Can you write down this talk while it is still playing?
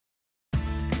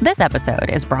This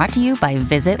episode is brought to you by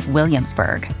Visit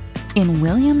Williamsburg. In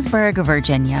Williamsburg,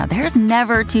 Virginia, there's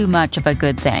never too much of a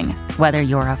good thing. Whether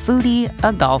you're a foodie,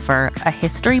 a golfer, a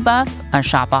history buff, a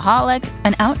shopaholic,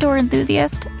 an outdoor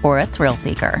enthusiast, or a thrill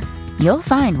seeker, you'll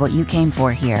find what you came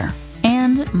for here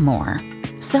and more.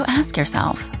 So ask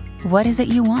yourself, what is it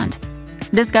you want?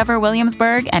 Discover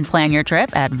Williamsburg and plan your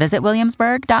trip at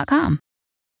visitwilliamsburg.com.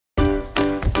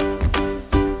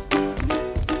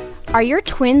 Are your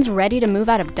twins ready to move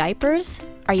out of diapers?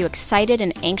 Are you excited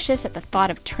and anxious at the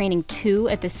thought of training two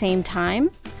at the same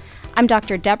time? I'm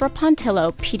Dr. Deborah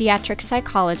Pontillo, pediatric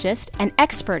psychologist and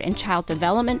expert in child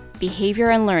development, behavior,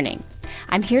 and learning.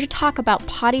 I'm here to talk about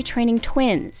potty training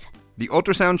twins. The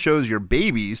ultrasound shows your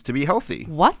babies to be healthy.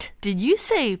 What? Did you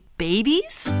say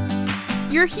babies?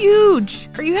 You're huge.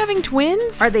 Are you having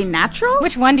twins? Are they natural?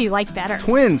 Which one do you like better?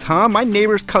 Twins, huh? My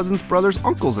neighbor's cousin's brother's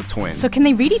uncle's a twin. So can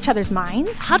they read each other's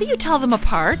minds? How do you tell them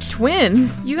apart?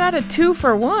 Twins? You got a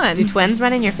 2-for-1. Do twins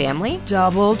run in your family?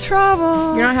 Double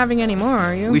trouble. You're not having any more,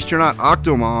 are you? At least you're not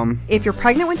Octomom. If you're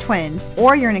pregnant with twins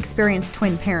or you're an experienced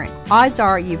twin parent, odds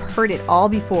are you've heard it all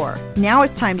before. Now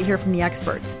it's time to hear from the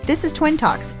experts. This is Twin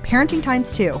Talks, Parenting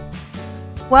Times 2.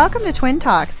 Welcome to Twin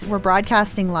Talks. We're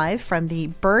broadcasting live from the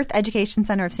Birth Education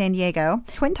Center of San Diego.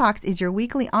 Twin Talks is your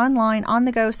weekly online,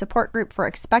 on-the-go support group for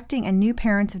expecting and new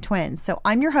parents of twins. So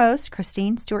I'm your host,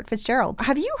 Christine Stewart Fitzgerald.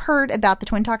 Have you heard about the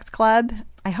Twin Talks Club?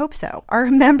 I hope so. Our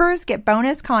members get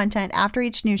bonus content after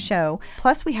each new show,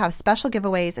 plus we have special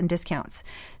giveaways and discounts.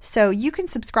 So you can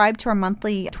subscribe to our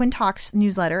monthly Twin Talks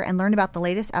newsletter and learn about the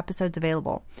latest episodes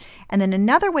available. And then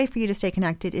another way for you to stay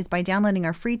connected is by downloading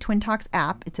our free Twin Talks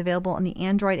app. It's available on the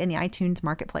Android and the iTunes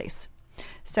marketplace.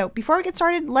 So before we get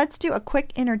started, let's do a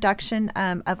quick introduction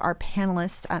of our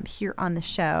panelists here on the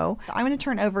show. I'm going to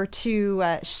turn over to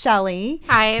Shelly.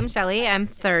 Hi, I'm Shelly. I'm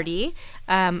 30.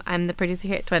 I'm the producer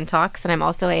here at Twin Talks, and I'm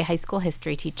also a high school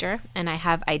history teacher. And I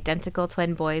have identical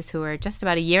twin boys who are just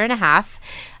about a year and a half.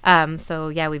 So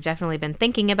yeah, we've definitely been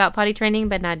thinking about potty training,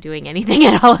 but not doing anything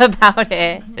at all about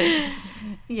it.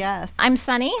 Yes. I'm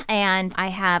Sunny, and I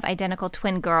have identical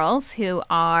twin girls who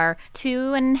are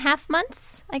 2.5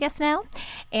 months, I guess now.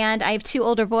 And I have two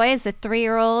older boys, a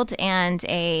 3-year-old and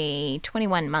a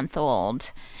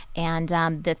 21-month-old. And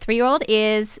the 3-year-old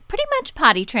is pretty much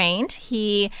potty trained.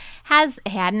 He had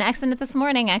an accident this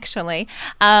morning, actually.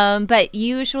 But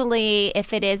usually,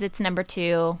 if it is, it's number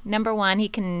 2. Number 1, he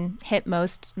can hit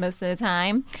most of the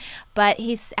time. But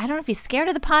I don't know if he's scared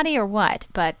of the potty or what.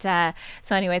 But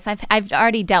so anyways, I've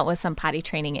already dealt with some potty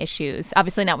training issues.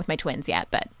 Obviously not with my twins yet,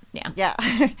 but yeah. Yeah.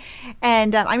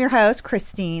 And I'm your host,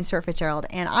 Christine Stewart Fitzgerald.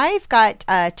 And I've got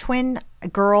twin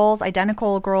girls,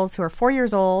 identical girls who are 4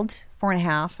 years old.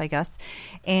 4.5, I guess.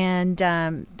 And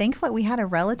thankfully, we had a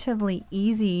relatively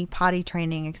easy potty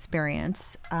training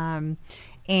experience. And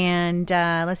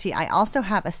let's see, I also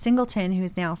have a singleton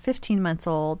who's now 15 months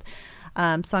old.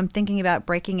 So I'm thinking about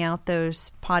breaking out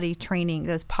those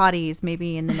potties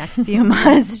maybe in the next few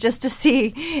months just to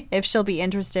see if she'll be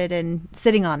interested in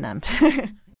sitting on them.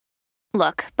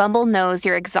 Look, Bumble knows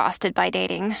you're exhausted by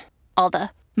dating. All the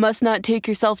must not take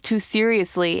yourself too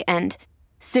seriously and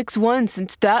 6'1"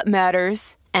 since that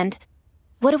matters. And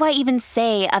what do I even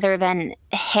say other than,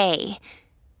 hey?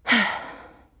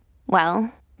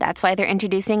 Well, that's why they're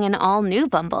introducing an all-new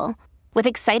Bumble, with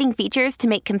exciting features to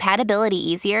make compatibility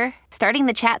easier, starting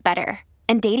the chat better,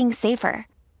 and dating safer.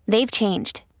 They've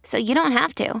changed, so you don't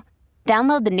have to.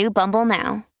 Download the new Bumble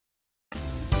now.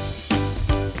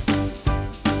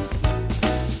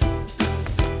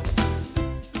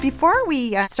 Before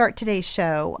we start today's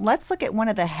show, let's look at one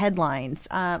of the headlines.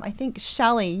 I think,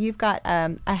 Shelly, you've got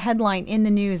a headline in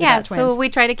the news about twins. Yeah, so we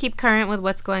try to keep current with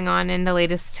what's going on in the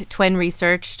latest twin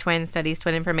research, twin studies,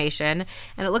 twin information.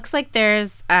 And it looks like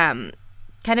there's kind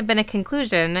of been a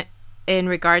conclusion in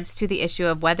regards to the issue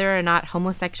of whether or not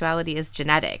homosexuality is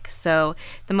genetic. So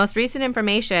the most recent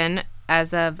information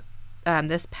as of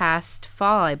this past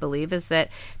fall, I believe, is that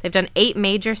they've done 8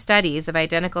 major studies of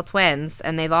identical twins,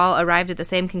 and they've all arrived at the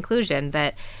same conclusion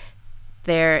that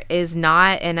there is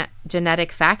not a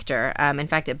genetic factor. In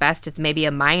fact, at best, it's maybe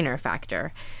a minor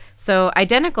factor. So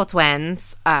identical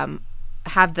twins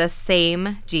have the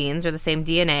same genes or the same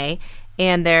DNA,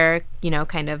 and they're,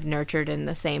 kind of nurtured in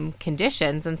the same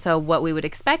conditions. And so what we would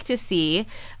expect to see,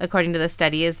 according to the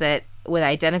study, is that with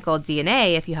identical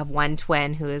DNA, if you have one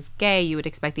twin who is gay, you would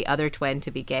expect the other twin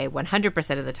to be gay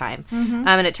 100% of the time.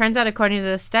 And it turns out, according to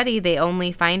the study, they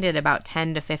only find it about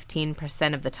 10 to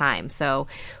 15% of the time. So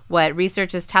what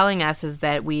research is telling us is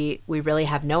that we really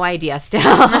have no idea still.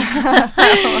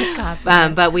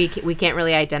 But we can't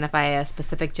really identify a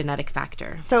specific genetic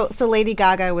factor. So Lady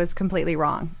Gaga was completely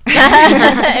wrong.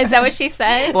 Is that what she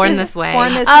said? Born this way.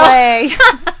 Born this way.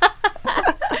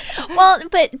 Well,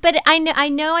 but I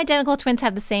know identical twins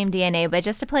have the same DNA, but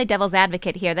just to play devil's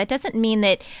advocate here, that doesn't mean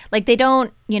that, like, they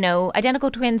don't, identical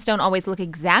twins don't always look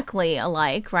exactly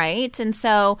alike, right? And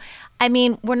so, I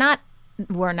mean, we're not,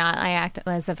 I act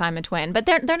as if I'm a twin, but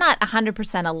they're not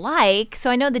 100% alike. So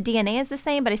I know the DNA is the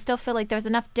same, but I still feel like there's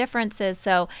enough differences.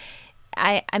 So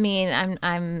I mean,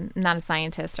 I'm not a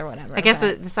scientist or whatever. I guess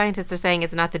the scientists are saying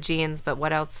it's not the genes, but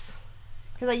what else?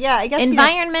 I guess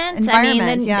environment. I mean,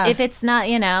 then if it's not,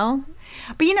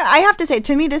 But I have to say,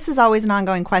 to me, this is always an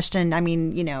ongoing question. I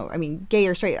mean, gay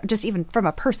or straight, just even from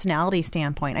a personality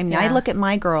standpoint. I mean, I look at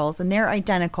my girls and they're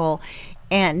identical,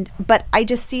 but I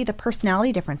just see the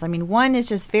personality difference. I mean, one is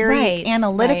just very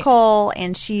analytical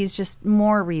and she's just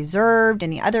more reserved,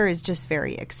 and the other is just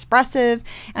very expressive.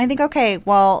 And I think, okay,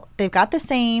 well, they've got the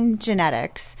same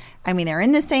genetics. I mean, they're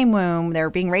in the same womb.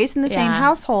 They're being raised in the same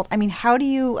household. I mean, how do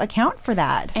you account for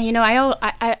that? And,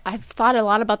 I've thought a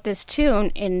lot about this,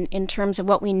 too, in terms of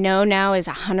what we know now is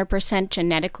 100%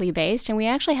 genetically based. And we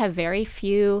actually have very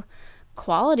few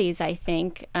qualities, I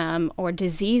think, or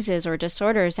diseases or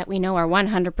disorders that we know are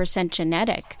 100%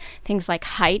 genetic. Things like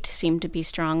height seem to be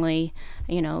strongly,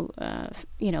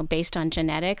 based on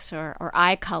genetics or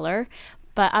eye color.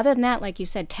 But other than that, like you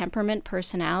said, temperament,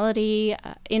 personality,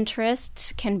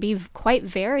 interests can be quite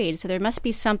varied. So there must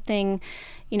be something,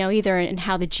 either in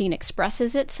how the gene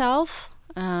expresses itself.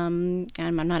 And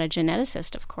I'm not a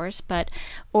geneticist, of course, but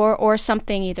or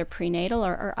something either prenatal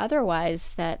or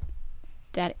otherwise that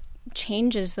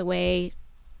changes the way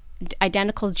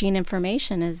identical gene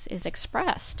information is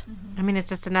expressed. I mean, it's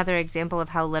just another example of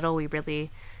how little we really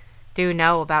do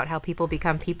know about how people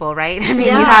become people, right? I mean,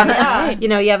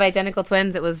 you have identical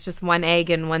twins. It was just one egg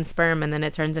and one sperm, and then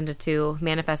it turns into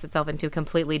manifests itself into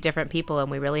completely different people, and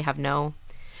we really have no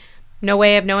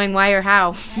way of knowing why or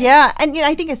how. Yeah, and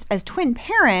I think as twin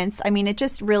parents, I mean, it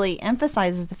just really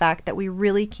emphasizes the fact that we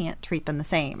really can't treat them the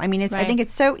same. I mean, I think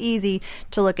it's so easy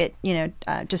to look at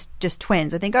just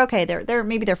twins. I think, okay, they're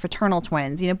maybe they're fraternal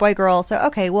twins, boy girl. So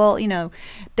okay, well,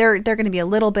 they're going to be a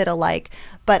little bit alike.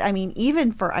 But I mean,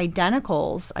 even for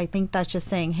identicals, I think that's just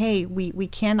saying, hey, we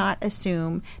cannot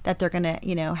assume that they're going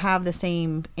to have the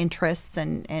same interests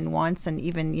and wants and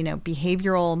even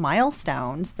behavioral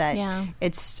milestones. That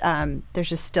it's there's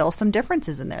just still some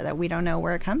differences in there that we don't know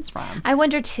where it comes from. I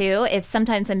wonder too if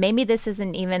sometimes, and maybe this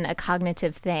isn't even a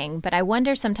cognitive thing, but I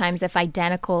wonder sometimes if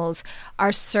identicals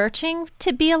are searching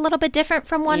to be a little bit different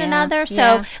from one another.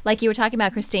 So like you were talking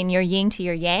about, Christine, your yin to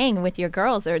your yang with your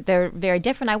girls, they're very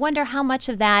different. I wonder how much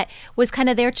of that was kind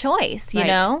of their choice,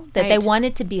 that they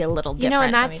wanted to be a little different.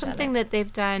 And that's something that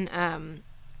they've done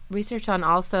research on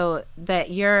also,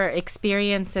 that your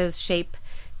experiences shape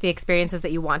the experiences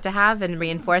that you want to have and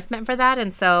reinforcement for that.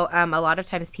 And so a lot of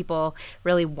times people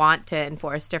really want to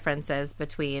enforce differences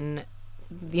between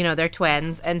their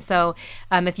twins. And so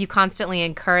if you constantly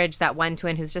encourage that one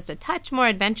twin who's just a touch more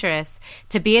adventurous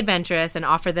to be adventurous and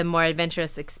offer them more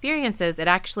adventurous experiences, it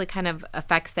actually kind of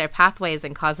affects their pathways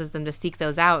and causes them to seek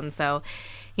those out. And so,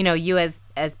 you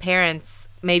as parents,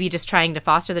 maybe just trying to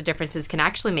foster the differences can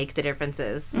actually make the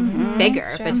differences bigger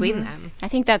between them. I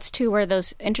think that's too where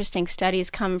those interesting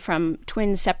studies come from,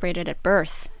 twins separated at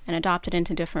birth and adopted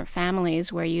into different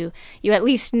families, where you at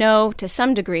least know to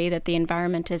some degree that the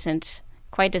environment isn't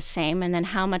quite the same, and then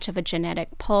how much of a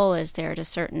genetic pull is there to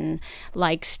certain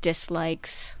likes,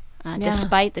 dislikes,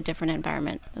 despite the different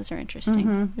environment. Those are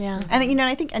interesting. Yeah. And,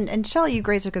 I think, and Shelley, you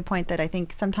raised a good point that I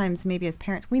think sometimes maybe as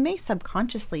parents, we may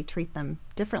subconsciously treat them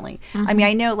differently. I mean,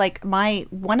 I know like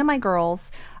one of my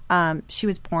girls, she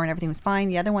was born, everything was fine.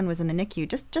 The other one was in the NICU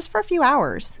just for a few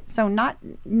hours. So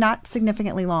not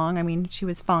significantly long. I mean, she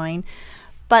was fine.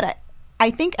 But I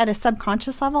think at a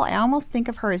subconscious level, I almost think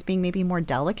of her as being maybe more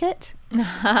delicate. So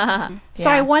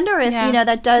I wonder if,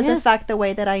 that does affect the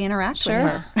way that I interact with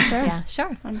her. Sure. Yeah,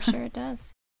 sure. I'm sure it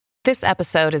does. This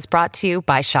episode is brought to you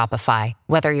by Shopify.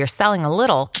 Whether you're selling a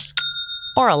little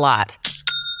or a lot,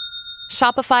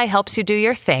 Shopify helps you do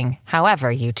your thing,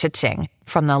 however you cha-ching.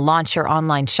 From the launch your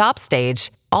online shop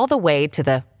stage, all the way to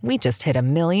the we just hit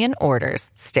 1 million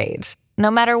orders stage. No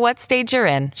matter what stage you're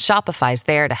in, Shopify's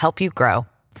there to help you grow.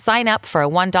 Sign up for a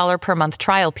 $1 per month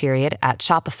trial period at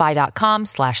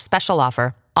shopify.com/special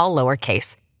offer, all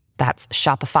lowercase. That's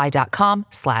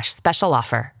shopify.com/special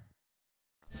offer.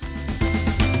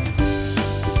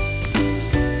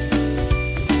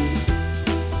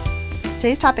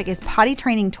 Today's topic is potty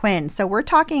training twins. So we're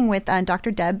talking with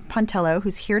Dr. Deb Pontillo,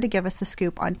 who's here to give us the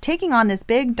scoop on taking on this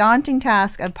big, daunting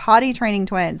task of potty training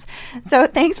twins. So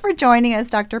thanks for joining us,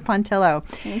 Dr. Pontillo.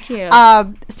 Thank you.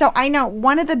 So I know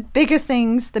one of the biggest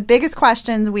things, the biggest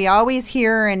questions we always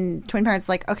hear in twin parents,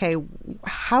 like, okay,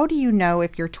 how do you know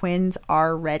if your twins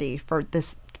are ready for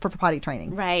this? For potty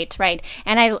training. Right.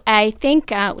 And I think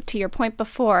to your point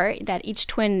before that each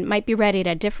twin might be ready at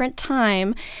a different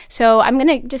time. So I'm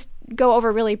going to just go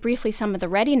over really briefly some of the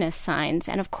readiness signs.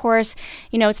 And of course,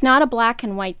 it's not a black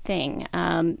and white thing.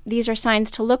 These are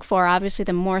signs to look for. Obviously,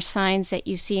 the more signs that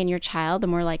you see in your child, the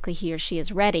more likely he or she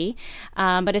is ready.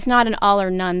 But it's not an all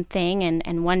or none thing.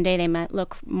 And one day they might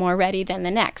look more ready than the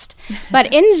next.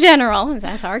 But in general,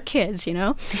 that's our kids,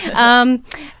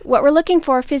 what we're looking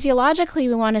for physiologically,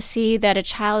 we want to see that a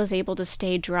child is able to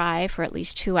stay dry for at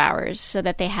least 2 hours so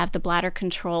that they have the bladder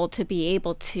control to be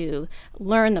able to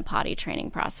learn the potty training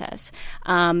process.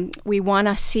 We want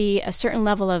to see a certain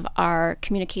level of our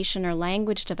communication or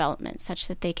language development such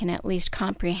that they can at least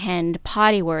comprehend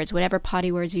potty words, whatever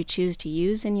potty words you choose to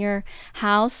use in your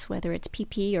house, whether it's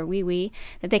pee-pee or wee-wee,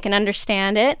 that they can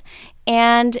understand it.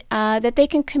 And that they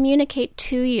can communicate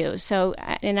to you. So,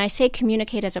 and I say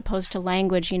communicate as opposed to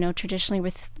language.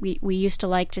 Traditionally, we used to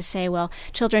like to say, well,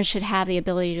 children should have the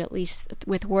ability to at least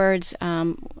with words,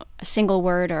 a single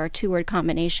word or a 2-word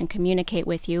combination, communicate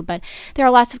with you. But there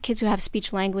are lots of kids who have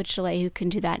speech language delay who can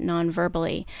do that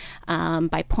non-verbally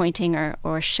by pointing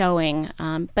or showing.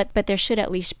 But there should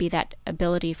at least be that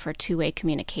ability for two-way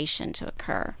communication to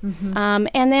occur. Mm-hmm.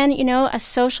 And then, a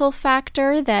social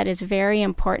factor that is very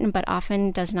important, but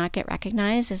often does not get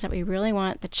recognized, is that we really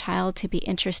want the child to be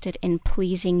interested in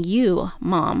pleasing you,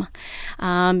 mom.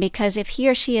 Because if he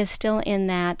or she is still in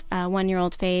that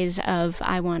 1-year-old phase of,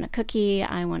 I want a cookie,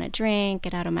 I want a drink,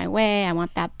 get out of my way, I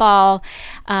want that ball,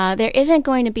 there isn't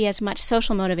going to be as much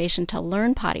social motivation to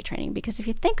learn potty training. Because if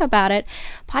you think about it,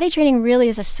 potty training really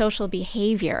is a social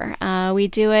behavior. We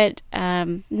do it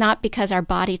not because our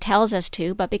body tells us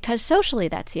to, but because socially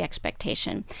that's the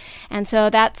expectation. And so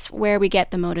that's where we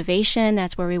get the motivation.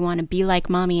 That's where we want to be like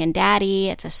mommy and daddy.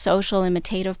 It's a social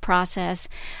imitative process.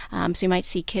 So you might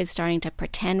see kids starting to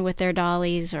pretend with their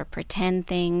dollies or pretend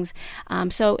things.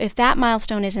 So if that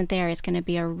milestone isn't there, it's going to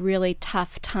be a really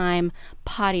tough time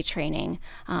potty training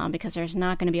because there's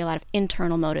not going to be a lot of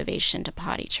internal motivation to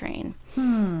potty train.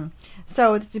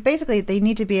 So it's basically, they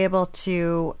need to be able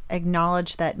to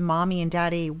acknowledge that mommy and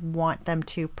daddy want them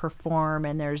to perform,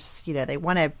 and there's, they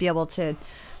want to be able to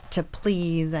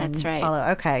please and That's right. follow.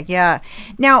 Okay, yeah.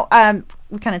 Now,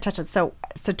 we kind of touched it. So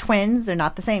twins, they're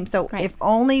not the same. So Right. if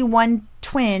only one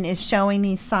twin is showing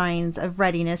these signs of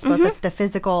readiness, both the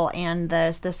physical and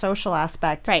the social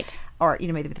aspect, Right. or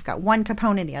maybe they've got one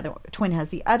component, the other twin has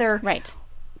the other. Right.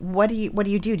 What do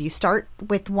you do? Do you start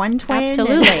with one twin?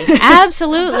 Absolutely.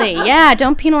 Absolutely. Yeah.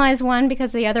 Don't penalize one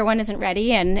because the other one isn't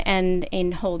ready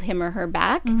and hold him or her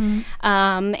back. Mm-hmm.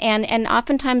 And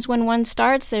oftentimes when one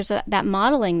starts, there's that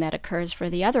modeling that occurs for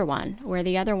the other one, where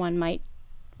the other one might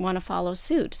want to follow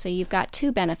suit. So you've got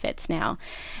two benefits now.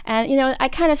 And, I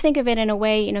kind of think of it in a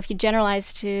way, if you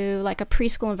generalize to like a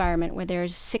preschool environment where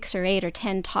there's 6 or 8 or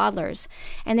 10 toddlers,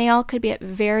 and they all could be at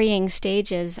varying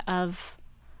stages of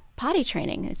potty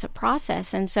training. It's a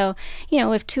process. And so,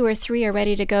 if 2 or 3 are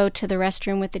ready to go to the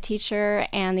restroom with the teacher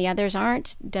and the others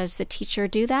aren't, does the teacher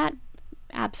do that?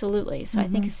 Absolutely. So I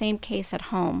think the same case at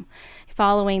home.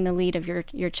 Following the lead of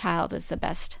your child is the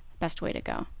best way to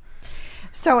go.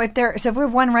 So if we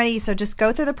have one ready, so just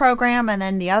go through the program, and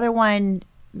then the other one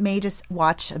may just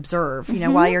observe,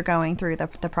 while you're going through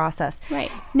the process.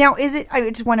 Right. Now, I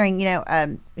was just wondering,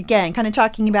 again, kind of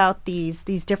talking about these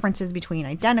differences between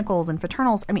identicals and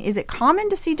fraternals. I mean, is it common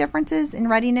to see differences in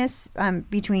readiness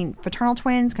between fraternal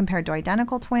twins compared to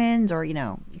identical twins, or,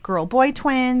 girl-boy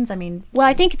twins? I mean, well,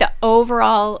 I think the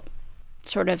overall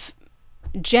sort of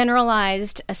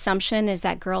generalized assumption is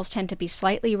that girls tend to be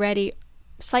slightly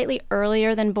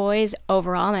earlier than boys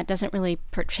overall, and that doesn't really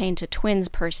pertain to twins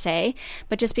per se,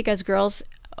 but just because girls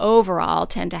overall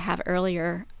tend to have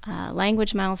earlier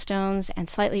language milestones and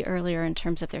slightly earlier in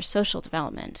terms of their social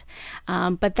development.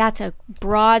 But that's a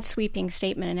broad sweeping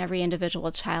statement, and every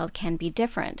individual child can be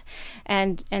different.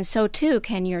 And so too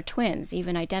can your twins.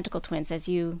 Even identical twins, as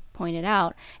you pointed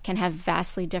out, can have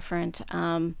vastly different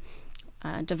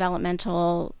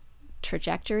developmental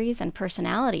trajectories and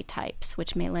personality types,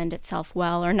 which may lend itself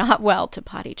well or not well to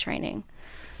potty training.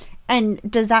 And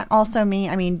does that also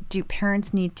mean, do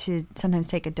parents need to sometimes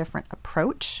take a different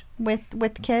approach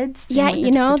with kids? Yeah,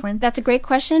 the twins? That's a great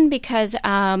question because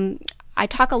I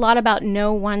talk a lot about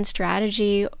no one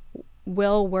strategy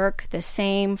will work the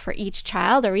same for each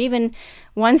child, or even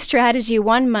one strategy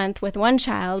 1 month with one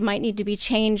child might need to be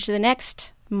changed the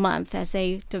next month as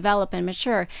they develop and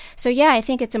mature. So yeah, I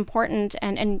think it's important,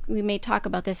 and we may talk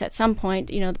about this at some point,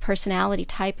 the personality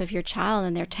type of your child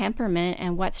and their temperament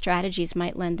and what strategies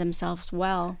might lend themselves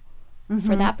well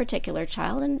for that particular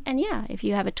child. And yeah, if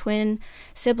you have a twin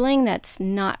sibling that's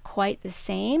not quite the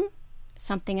same,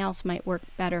 something else might work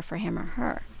better for him or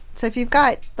her. So if you've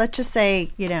got, let's just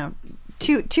say,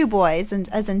 two boys, and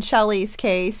as in Shelley's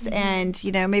case, and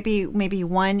maybe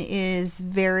one is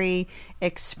very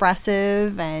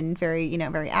expressive and very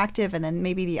very active, and then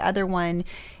maybe the other one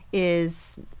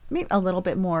is maybe a little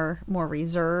bit more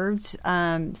reserved.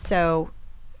 So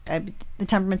the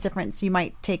temperament's different, so you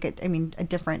might take a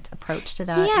different approach to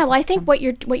that. Yeah, well, I think what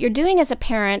you're doing as a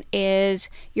parent is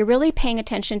you're really paying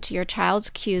attention to your child's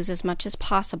cues as much as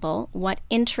possible, what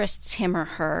interests him or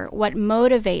her, what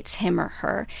motivates him or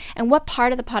her, and what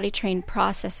part of the potty train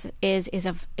process is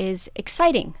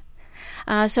exciting.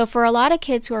 So for a lot of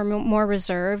kids who are more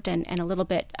reserved and a little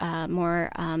bit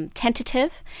more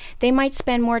tentative, they might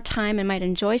spend more time and might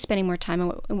enjoy spending more time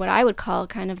in what I would call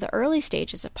kind of the early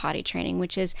stages of potty training,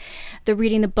 which is the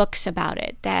reading the books about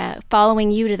it, the following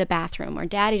you to the bathroom or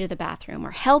daddy to the bathroom,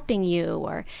 or helping you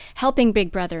or helping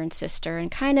big brother and sister,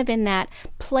 and kind of in that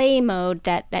play mode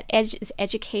that is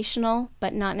educational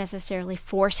but not necessarily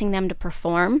forcing them to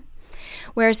perform.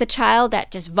 Whereas the child that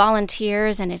just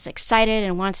volunteers and is excited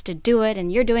and wants to do it,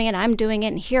 and you're doing it, I'm doing it,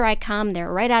 and here I come,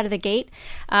 they're right out of the gate.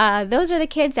 Those are the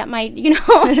kids that might, you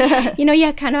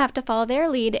kind of have to follow their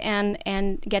lead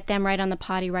and get them right on the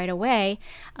potty right away,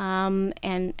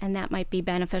 and that might be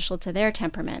beneficial to their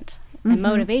temperament and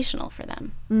motivational for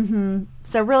them. Mm-hmm.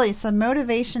 So really,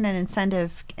 motivation and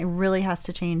incentive really has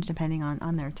to change depending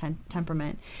on their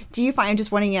temperament. Do you find, I'm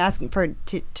just wanting to ask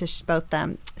to both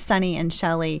them, Sunny and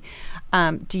Shelley,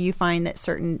 do you find that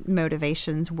certain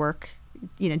motivations work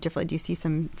differently? Do you see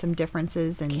some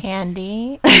differences in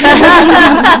candy?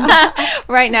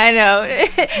 Right now, I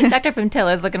know. Dr.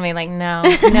 Puntillo is looking at me like, no.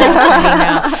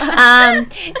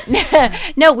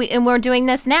 No, we're doing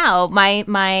this now.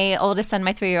 My oldest son,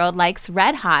 my 3-year-old, likes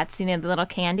Red Hots, the little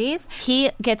candies.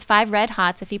 He gets 5 Red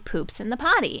Hots if he poops in the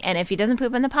potty. And if he doesn't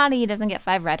poop in the potty, he doesn't get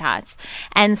 5 Red Hots.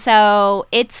 And so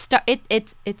it's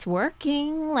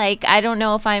working. Like, I don't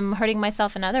know if I'm hurting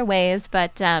myself in other ways,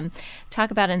 but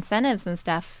talk about incentives and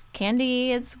stuff.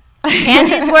 Candy is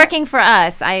working for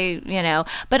us.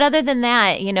 But other than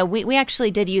that, we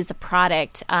actually did use a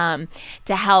product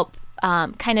to help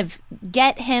kind of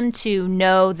get him to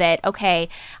know that, okay,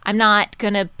 I'm not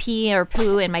going to pee or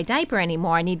poo in my diaper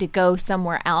anymore. I need to go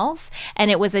somewhere else.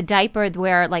 And it was a diaper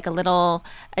where like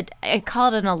I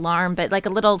call it an alarm, but like a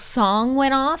little song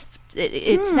went off.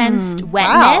 It sensed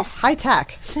wetness. Wow, high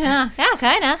tech. Yeah,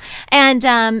 kind of.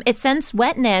 And it sensed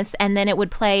wetness, and then it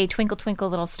would play Twinkle, Twinkle,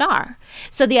 Little Star.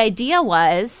 So the idea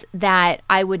was that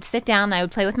I would sit down, and I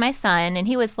would play with my son, and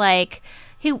he was like,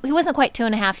 he wasn't quite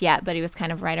 2.5 yet, but he was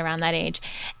kind of right around that age.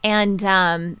 And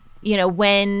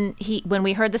when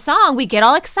we heard the song, we get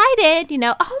all excited, oh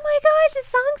my gosh, the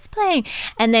song's playing.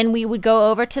 And then we would go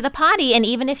over to the potty, and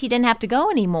even if he didn't have to go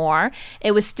anymore,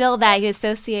 it was still that he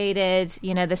associated,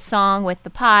 the song with the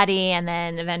potty, and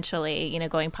then eventually,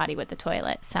 going potty with the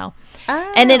toilet. So,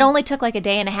 and it only took like a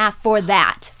day and a half for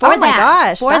that. My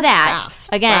gosh, that's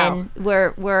fast. Again,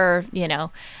 wow. we're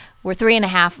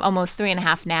 3.5, almost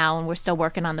 3.5 now, and we're still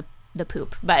working on the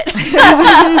poop, but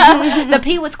the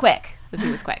pee was quick.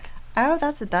 Oh,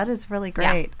 that is really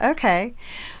great. Yeah. Okay.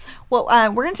 Well,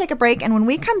 we're going to take a break, and when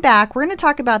we come back, we're going to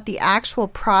talk about the actual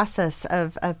process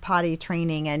of potty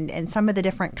training and some of the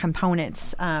different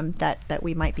components that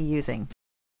we might be using.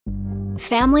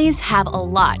 Families have a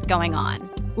lot going on.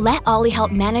 Let Ollie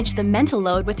help manage the mental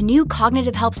load with new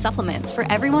cognitive help supplements for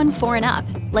everyone 4 and up,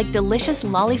 like delicious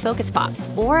Lolly Focus Pops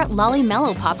or Lolly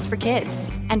Mellow Pops for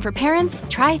kids. And for parents,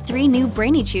 try 3 new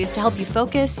Brainy Chews to help you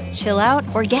focus, chill out,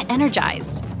 or get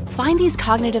energized. Find these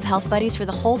cognitive health buddies for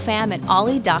the whole fam at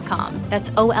ollie.com. That's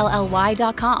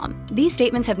OLLY.com. These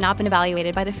statements have not been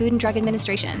evaluated by the Food and Drug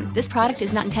Administration. This product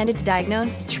is not intended to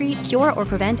diagnose, treat, cure, or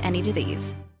prevent any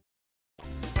disease.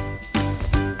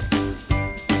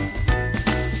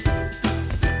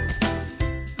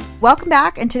 Welcome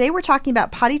back, and today we're talking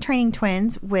about potty training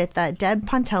twins with Deb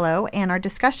Pontillo, and our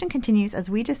discussion continues as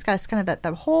we discuss kind of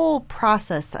the whole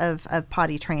process of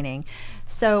potty training.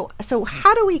 So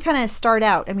how do we kind of start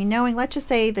out? Knowing, let's just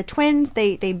say the twins,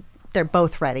 they they're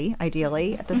both ready,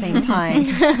 ideally, at the same time.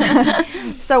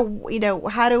 So,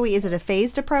 is it a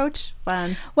phased approach?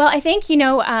 Well, I think,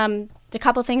 a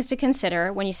couple things to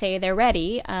consider when you say they're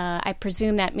ready. I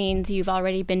presume that means you've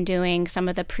already been doing some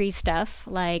of the pre-stuff,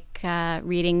 like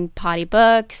reading potty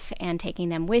books and taking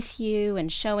them with you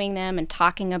and showing them and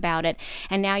talking about it.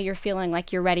 And now you're feeling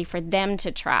like you're ready for them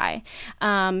to try.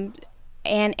 And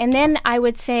then I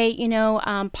would say,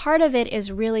 part of it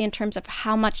is really in terms of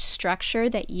how much structure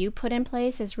that you put in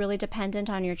place is really dependent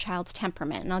on your child's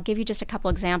temperament. And I'll give you just a couple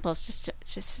examples just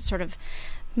to sort of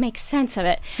make sense of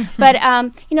it. But,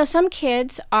 some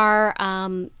kids are,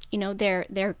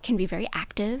 they can be very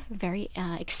active, very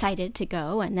excited to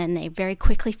go, and then they very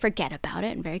quickly forget about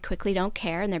it and very quickly don't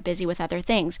care, and they're busy with other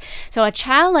things. So a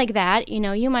child like that,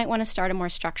 you might want to start a more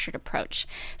structured approach.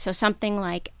 So something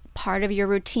like part of your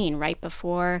routine right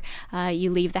before you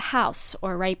leave the house,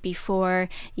 or right before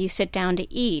you sit down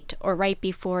to eat, or right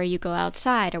before you go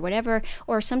outside, or whatever.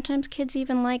 Or sometimes kids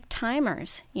even like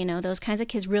timers. Those kinds of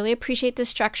kids really appreciate the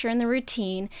structure and the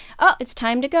routine. Oh, it's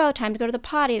time to go to the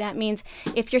potty. That means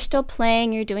if you're still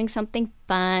playing, you're doing something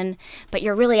fun, but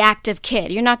you're a really active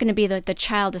kid. You're not going to be the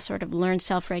child to sort of learn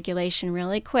self-regulation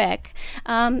really quick.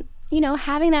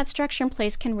 Having that structure in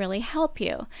place can really help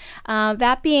you.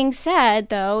 That being said,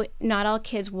 though, not all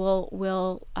kids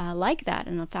will like that.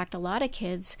 And in fact, a lot of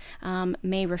kids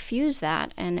may refuse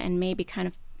that and may be kind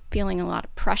of feeling a lot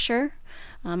of pressure.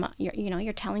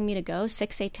 You're telling me to go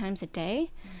 6-8 times a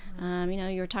day.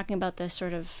 You're talking about the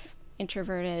sort of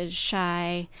introverted,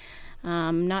 shy,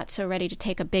 not so ready to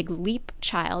take a big leap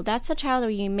child. That's a child where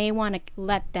you may want to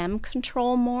let them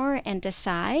control more and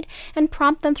decide and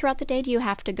prompt them throughout the day. Do you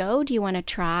have to go? Do you want to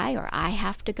try? Or I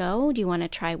have to go? Do you want to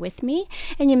try with me?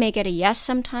 And you may get a yes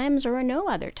sometimes or a no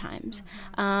other times.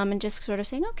 And just sort of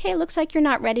saying, okay, looks like you're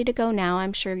not ready to go now.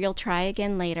 I'm sure you'll try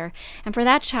again later. And for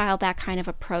that child, that kind of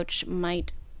approach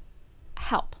might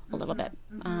help a little bit.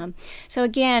 So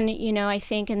again, I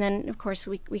think, and then of course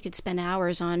we could spend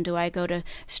hours on, do I go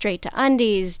straight to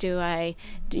undies? Do I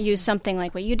use something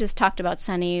like what you just talked about,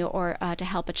 Sunny, or to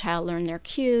help a child learn their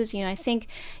cues? I think,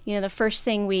 the first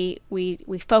thing we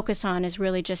focus on is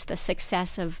really just the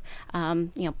success of,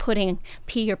 putting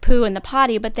pee or poo in the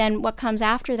potty, but then what comes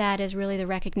after that is really the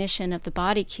recognition of the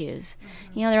body cues.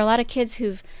 There are a lot of kids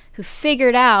who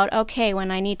figured out, okay,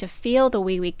 when I need to feel the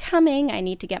wee-wee coming, I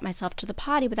need to get myself to the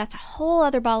potty, but that's a whole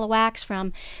other ball of wax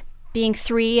from being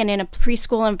 3 and in a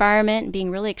preschool environment and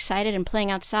being really excited and playing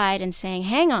outside and saying,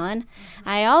 hang on,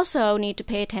 I also need to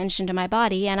pay attention to my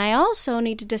body, and I also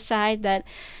need to decide that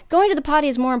going to the potty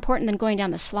is more important than going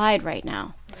down the slide right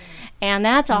now. And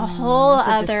that's a whole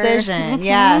other decision.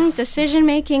 Yes.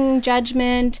 Decision-making,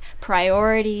 judgment,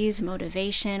 priorities,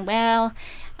 motivation. Well,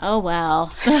 oh,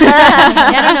 well.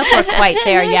 I don't know if we're quite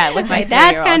there yet with my 3-year-old.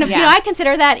 That's kind of, I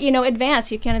consider that,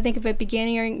 advanced. You kind of think of it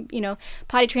beginning,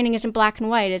 potty training isn't black and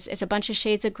white. It's a bunch of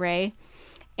shades of gray.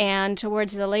 And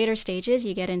towards the later stages,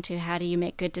 you get into how do you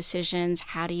make good decisions?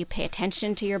 How do you pay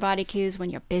attention to your body cues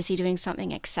when you're busy doing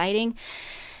something exciting?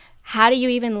 How do you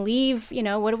even leave,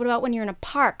 what about when you're in a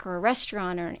park or a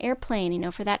restaurant or an airplane,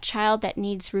 for that child that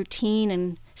needs routine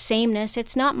and sameness?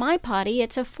 It's not my potty,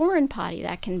 it's a foreign potty.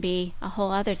 That can be a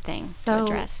whole other thing to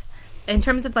address. In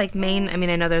terms of I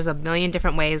know there's a million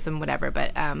different ways and whatever,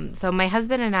 but so my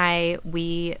husband and I,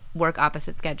 we work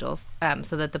opposite schedules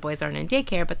so that the boys aren't in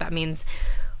daycare, but that means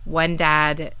one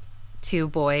dad, 2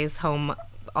 boys home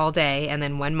all day, and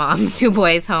then one mom, 2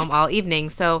 boys home all evening.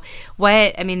 So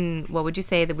what would you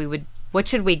say that what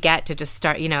should we get to just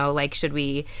start, should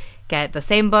we get the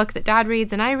same book that dad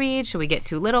reads and I read? Should we get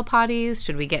 2 little potties?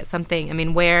 Should we get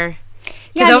something, where?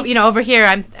 Because, over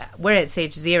here, we're at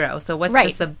stage 0. So what's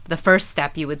just the first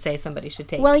step you would say somebody should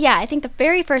take? Well, I think the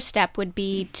very first step would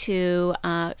be to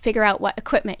figure out what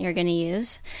equipment you're going to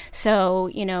use. So,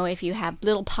 if you have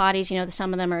little potties,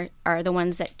 some of them are the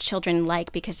ones that children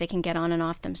like because they can get on and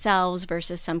off themselves,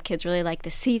 versus some kids really like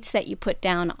the seats that you put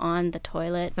down on the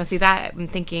toilet. Now, see, that I'm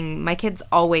thinking my kids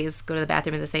always go to the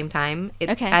bathroom at the same time.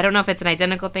 Okay. I don't know if it's an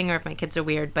identical thing or if my kids are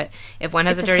weird, but if one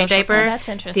has It's a dirty diaper, That's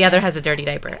interesting. the other has a dirty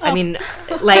diaper. Oh.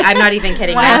 I'm not even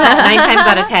kidding. 9 times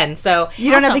out of 10. So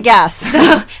you don't have to guess.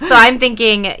 So I'm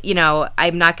thinking,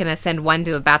 I'm not going to send one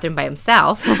to a bathroom by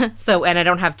himself. And I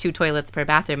don't have 2 toilets per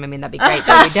bathroom. That'd be great.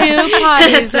 So 2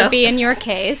 potties would be in your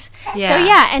case. Yeah.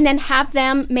 So and then have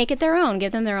them make it their own.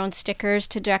 Give them their own stickers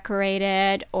to decorate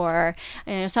it, or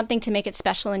something to make it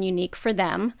special and unique for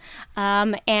them.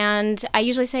 And I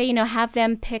usually say, have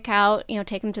them pick out,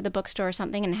 take them to the bookstore or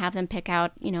something and have them pick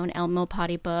out, an Elmo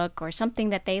potty book or something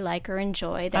that they like or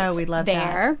enjoy. That's we love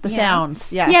there. that. The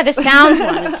sounds, yes. Yeah, the sounds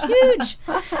one is huge.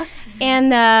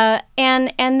 And then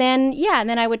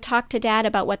I would talk to Dad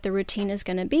about what the routine is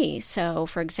going to be. So,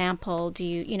 for example, do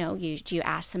you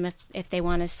ask them if they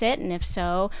want to sit, and if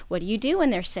so, what do you do when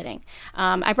they're sitting?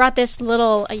 I brought this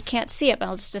little, you can't see it, but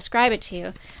I'll just describe it to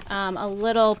you. A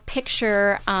little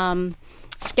picture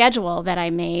schedule that I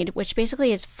made, which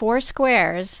basically is 4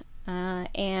 squares.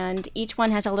 And each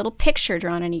one has a little picture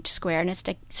drawn on each square, and it's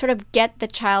to sort of get the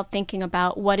child thinking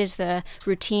about what is the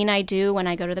routine I do when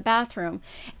I go to the bathroom.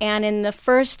 And in the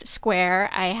first square,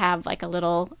 I have like a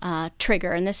little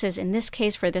trigger, and this is, in this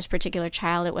case, for this particular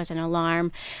child, it was an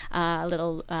alarm, a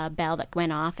little bell that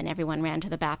went off, and everyone ran to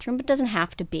the bathroom, but it doesn't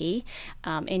have to be.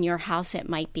 In your house, it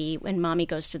might be when Mommy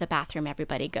goes to the bathroom,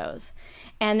 everybody goes.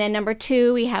 And then number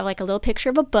 2, we have like a little picture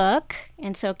of a book,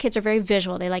 and so kids are very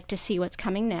visual. They like to see what's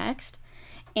coming next.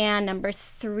 And number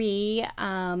 3,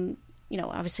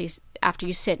 obviously after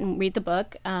you sit and read the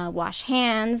book, wash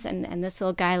hands. And this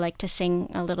little guy liked to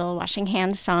sing a little washing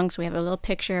hands song. So we have a little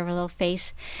picture of a little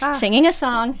face singing a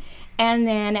song. And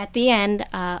then at the end,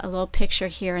 a little picture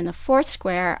here in the 4th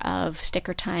square of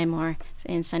sticker time, or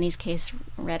in Sunny's case,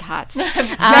 Red Hots. And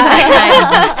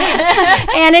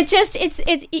it's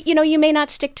you may not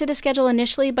stick to the schedule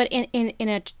initially, but in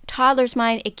a toddler's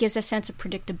mind, it gives a sense of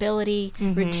predictability,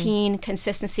 routine,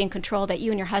 consistency, and control that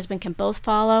you and your husband can both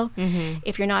follow.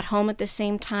 If you're not home at the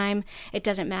same time, it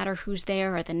doesn't matter who's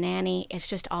there or the nanny. It's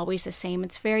just always the same.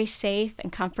 It's very safe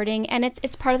and comforting, and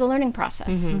it's part of the learning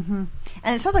process. And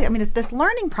it sounds like, this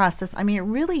learning process, it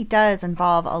really does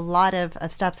involve a lot of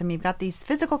steps. You've got these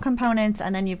physical components,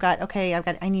 and then you've got,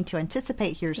 I need to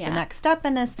anticipate, here's the next step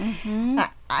in this.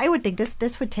 I would think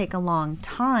this would take a long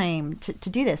time to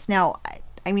do this. Now,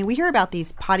 we hear about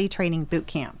these potty training boot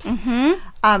camps.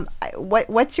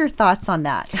 What's your thoughts on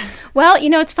that? Well,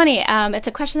 it's funny. It's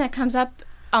a question that comes up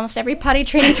almost every potty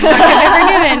training talk I've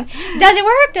ever given. Does it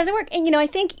work? Does it work? And, I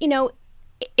think,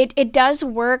 it does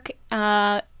work,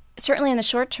 certainly in the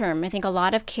short term. I think a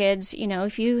lot of kids,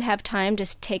 if you have time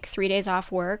to take 3 days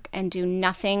off work and do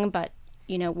nothing but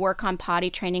work on potty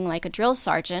training like a drill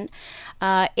sergeant,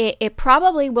 it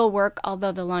probably will work,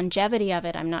 although the longevity of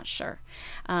it, I'm not sure.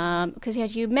 Because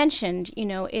as you mentioned,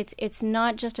 it's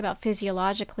not just about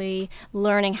physiologically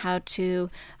learning how to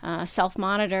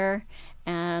self-monitor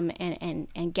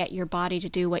and get your body to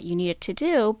do what you need it to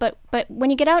do. But when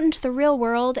you get out into the real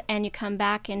world and you come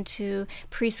back into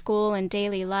preschool and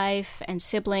daily life and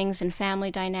siblings and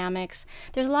family dynamics,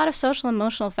 there's a lot of social and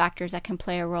emotional factors that can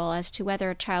play a role as to whether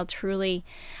a child truly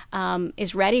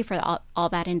is ready for all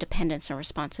that independence and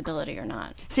responsibility or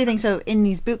not. So you think, so in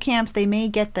these boot camps, they may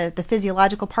get the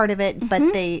physiological part of it,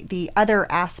 but the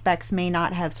other aspects may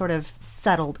not have sort of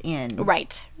settled in.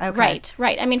 Right. Okay.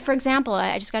 Right. For example,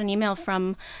 I just got an email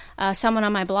from someone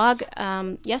on my blog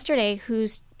yesterday who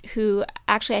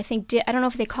actually, I think, I don't know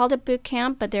if they called it boot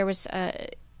camp, but there was a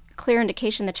clear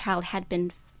indication the child had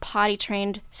been potty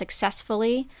trained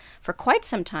successfully for quite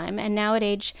some time, and now at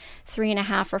age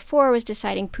 3.5 or 4 was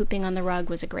deciding pooping on the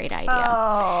rug was a great idea.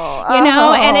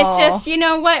 And it's just,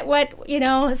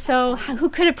 so who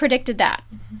could have predicted that?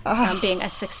 Being a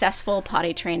successful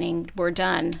potty training, we're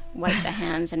done, wipe the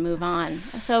hands and move on.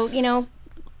 So,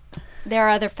 there are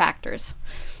other factors.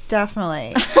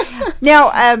 Definitely. Now,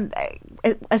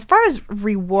 as far as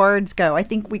rewards go, I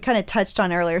think we kind of touched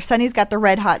on earlier. Sunny's got the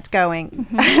Red Hots going.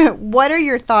 What are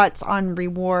your thoughts on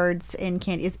rewards in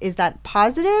candy? Is that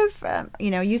positive?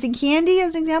 Using candy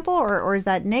as an example, or is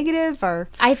that negative? Or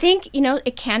I think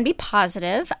it can be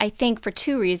positive. I think for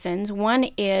 2 reasons. One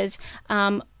is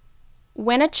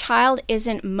when a child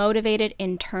isn't motivated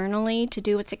internally to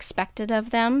do what's expected of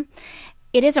them,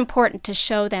 it is important to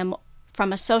show them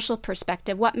from a social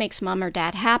perspective what makes mom or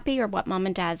dad happy, or what mom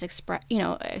and dad's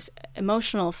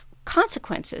emotional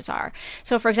consequences are.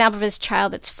 So, for example, for this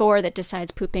child that's 4 that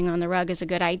decides pooping on the rug is a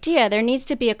good idea, there needs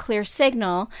to be a clear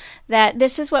signal that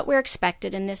this is what we're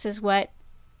expected, and this is what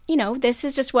this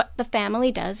is just what the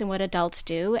family does and what adults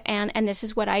do, and this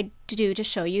is what I do to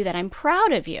show you that I'm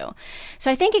proud of you. So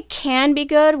I think it can be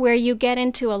good. Where you get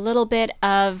into a little bit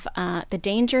of the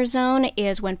danger zone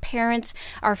is when parents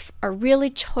are really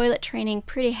toilet training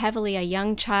pretty heavily a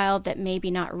young child that may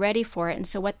be not ready for it. And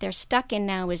so what they're stuck in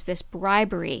now is this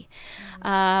bribery,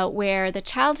 where the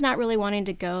child's not really wanting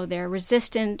to go. They're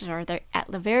resistant, or they're at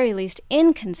the very least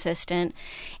inconsistent,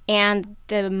 and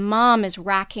the mom is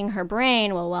racking her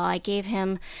brain. Well, I gave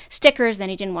him stickers, then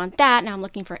he didn't want that. Now I'm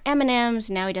looking for M&Ms.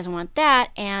 Now he doesn't want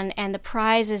that. And the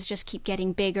prizes just keep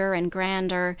getting bigger and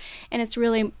grander. And it's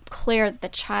really clear that the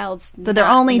child's so they're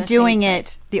only doing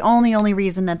it. The only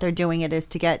reason that they're doing it is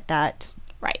to get that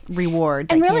reward.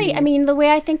 And that really, candy. I mean, the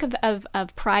way I think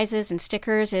of prizes and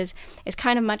stickers is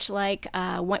kind of much like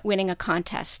winning a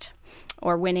contest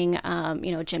or winning,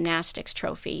 a gymnastics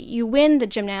trophy. You win the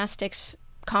gymnastics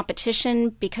competition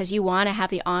because you want to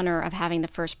have the honor of having the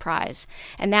first prize.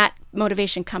 And that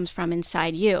motivation comes from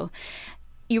inside you.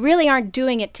 You really aren't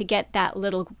doing it to get that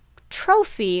little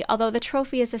trophy, although the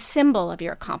trophy is a symbol of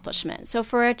your accomplishment. So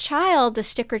for a child, the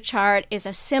sticker chart is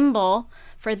a symbol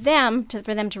for them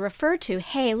to refer to,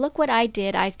 hey, look what I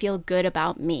did. I feel good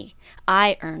about me.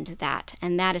 I earned that.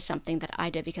 And that is something that I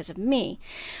did because of me.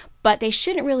 But they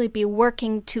shouldn't really be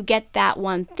working to get that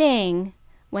one thing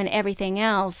when everything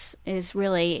else is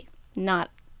really not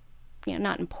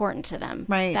important to them.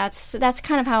 Right. That's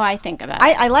kind of how I think about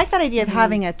it. I like that idea of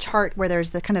having a chart where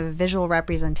there's the kind of a visual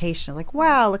representation. Like,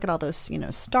 wow, look at all those,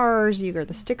 stars or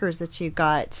the stickers that you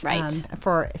got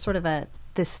for sort of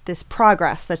this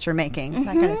progress that you're making,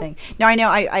 that kind of thing. Now, I know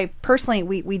I personally,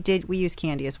 we use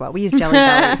candy as well. We use Jelly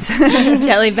Bellies.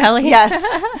 Jelly Bellies?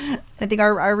 Yes. I think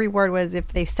our reward was if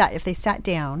they sat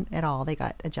down at all, they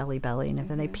got a Jelly Belly. And if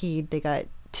they peed, they got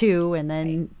 2. And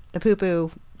then the poo-poo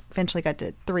eventually got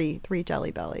to three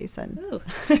Jelly Bellies. And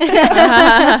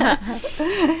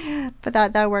but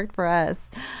that worked for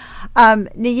us.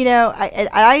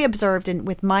 I observed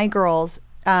with my girls,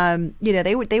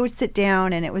 they would sit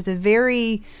down, and it was a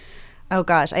very,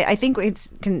 I think we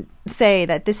can say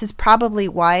that this is probably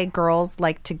why girls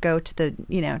like to go to the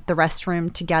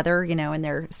restroom together, in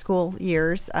their school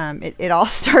years. It all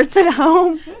starts at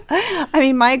home. I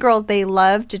mean, my girls, they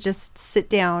love to just sit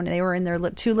down. They were in their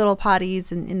 2 little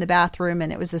potties in the bathroom,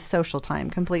 and it was a social time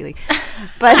completely.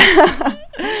 But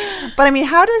I mean,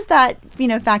 how does that,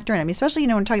 factor in? I mean, especially,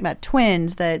 when we're talking about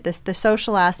twins, the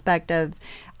social aspect of,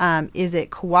 is it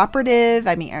cooperative?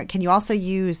 I mean, can you also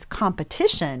use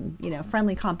competition,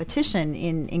 friendly competition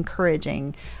in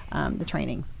encouraging the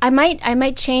training? I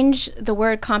might change the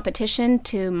word competition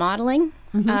to modeling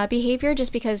behavior,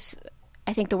 just because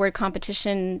I think the word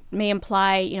competition may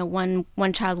imply,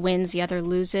 one child wins, the other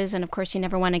loses. And of course, you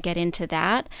never want to get into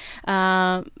that.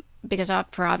 Because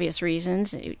for obvious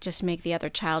reasons, it would just make the other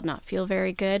child not feel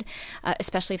very good,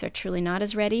 especially if they're truly not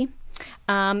as ready.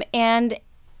 And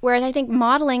whereas I think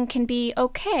modeling can be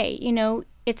okay,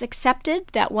 it's accepted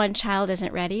that one child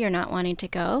isn't ready or not wanting to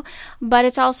go, but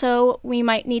it's also, we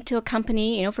might need to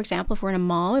accompany, for example, if we're in a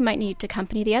mall, we might need to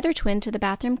accompany the other twin to the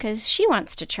bathroom because she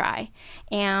wants to try.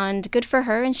 And good for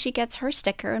her, and she gets her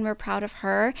sticker, and we're proud of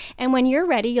her. And when you're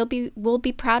ready, we'll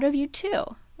be proud of you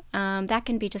too. That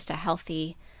can be just a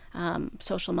healthy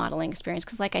social modeling experience,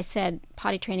 because like I said,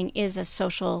 potty training is a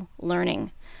social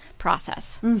learning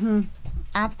process. Mm-hmm.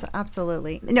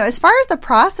 Absolutely. As far as the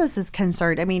process is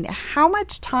concerned, I mean, how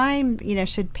much time,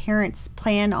 should parents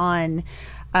plan on,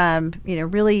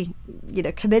 really,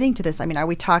 committing to this? I mean, are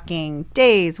we talking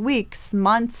days, weeks,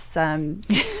 months?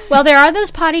 Well, there are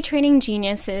those potty training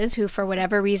geniuses who, for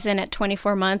whatever reason, at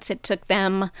 24 months, it took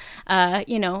them,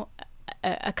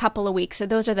 a couple of weeks. So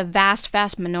those are the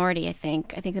vast minority, I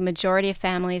think. I think the majority of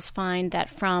families find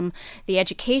that from the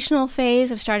educational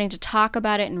phase of starting to talk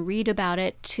about it and read about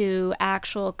it to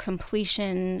actual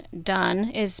completion done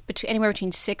is anywhere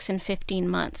between 6 and 15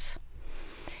 months.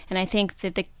 And I think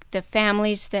that the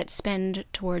families that spend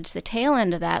towards the tail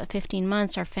end of that, the 15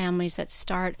 months, are families that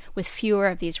start with fewer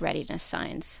of these readiness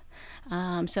signs.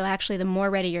 So actually, the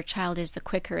more ready your child is, the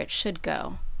quicker it should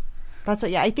go. That's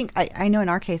what, I think, I know in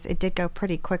our case, it did go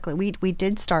pretty quickly. We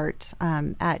did start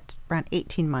at around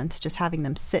 18 months, just having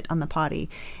them sit on the potty.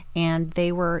 And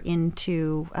they were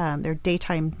into, they're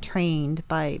daytime trained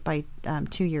by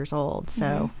 2 years old.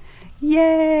 So,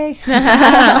 yay!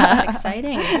 That's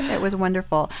exciting. It was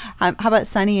wonderful. How about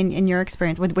Sunny in your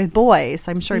experience with boys?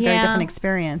 I'm sure a very different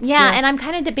experience. Yeah, and I'm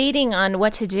kind of debating on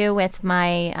what to do with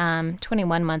my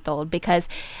 21-month-old because,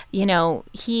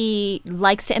 he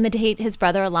likes to imitate his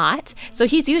brother a lot. So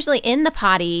he's usually in the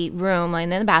potty room, in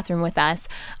the bathroom with us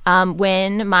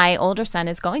when my older son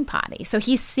is going potty. So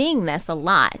he's seeing this a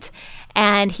lot.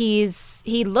 And he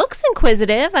looks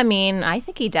inquisitive. I mean, I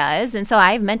think he does. And so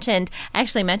I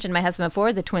actually mentioned my husband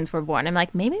before the twins were born. I'm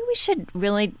like, maybe we should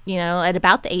really, at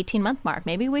about the 18-month mark,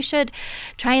 maybe we should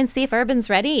try and see if Urban's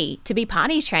ready to be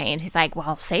potty trained. He's like,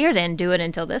 well, Sayer didn't do it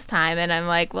until this time. And I'm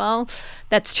like, well,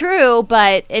 that's true.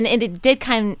 But, and it did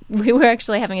we were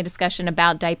actually having a discussion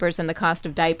about diapers and the cost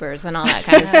of diapers and all that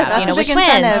kind of stuff. That's a big with twins.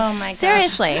 Incentive. Oh my gosh.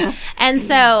 Seriously. And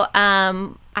so,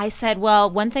 I said, well,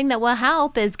 one thing that will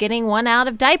help is getting one out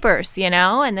of diapers,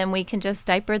 and then we can just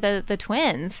diaper the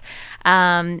twins.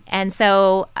 And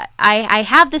so I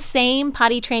have the same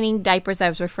potty training diapers I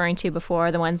was referring to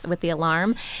before, the ones with the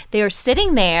alarm. They are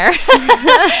sitting there.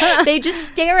 They just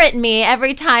stare at me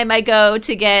every time I go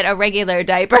to get a regular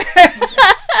diaper.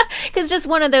 Because just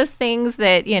one of those things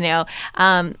that,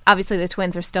 obviously the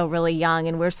twins are still really young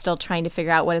and we're still trying to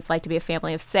figure out what it's like to be a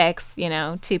family of 6,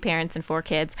 2 parents and 4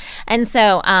 kids. And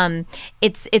so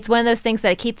it's one of those things that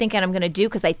I keep thinking I'm going to do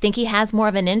because I think he has more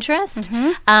of an interest.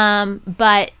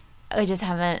 But I just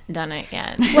haven't done it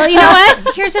yet. Well, you know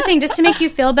what? Here's the thing. Just to make you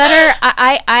feel better,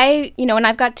 I and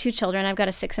I've got 2 children. I've got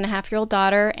a 6.5-year-old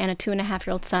daughter and a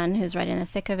 2.5-year-old son who's right in the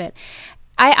thick of it.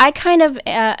 I kind of...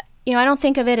 I don't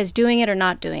think of it as doing it or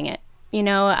not doing it,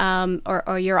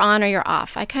 or you're on or you're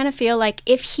off. I kind of feel like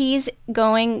if he's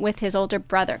going with his older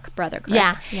brother, correct?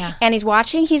 Yeah. And he's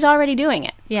watching, he's already doing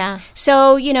it. Yeah.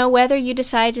 So, whether you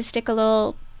decide to stick a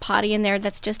little potty in there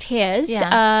that's just his,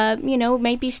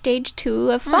 maybe stage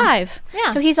 2 of 5. Yeah.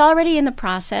 So he's already in the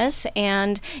process,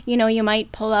 and, you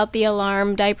might pull out the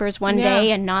alarm diapers one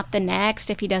day and not the next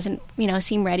if he doesn't,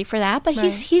 seem ready for that. But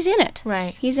he's in it.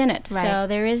 Right. He's in it. Right.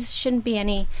 So shouldn't be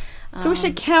any... So we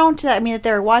should count that. I mean, that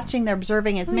they're watching, they're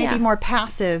observing. It's maybe more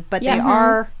passive, but they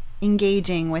are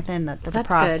engaging within the That's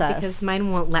process. Good, because mine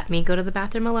won't let me go to the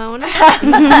bathroom alone ever.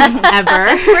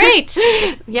 That's great.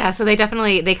 Yeah, so they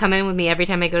come in with me every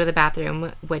time I go to the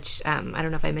bathroom, which I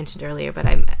don't know if I mentioned earlier, but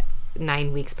I'm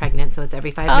 9 weeks pregnant, so it's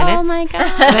every 5 minutes. Oh my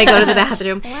God! That I go to the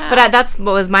bathroom. Wow. But that's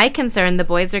what was my concern. The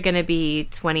boys are going to be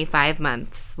 25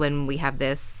 months when we have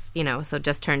this. So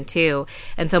just turned 2.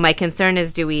 And so my concern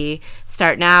is, do we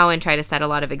start now and try to set a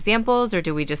lot of examples, or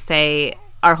do we just say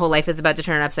our whole life is about to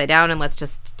turn upside down and let's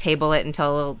just table it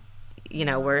until,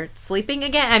 we're sleeping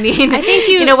again? I mean, I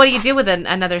think what do you do with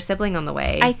another sibling on the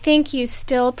way? I think you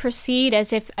still proceed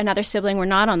as if another sibling were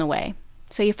not on the way.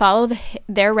 So you follow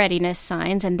their readiness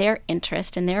signs and their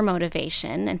interest and their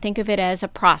motivation, and think of it as a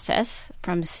process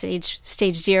from stage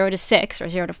 0 to 6 or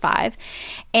 0 to 5,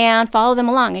 and follow them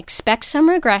along. Expect some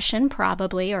regression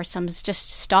probably, or some just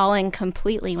stalling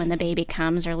completely when the baby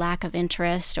comes, or lack of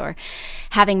interest, or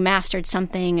having mastered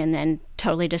something and then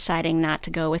totally deciding not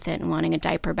to go with it and wanting a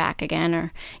diaper back again,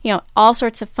 or all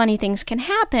sorts of funny things can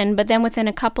happen. But then within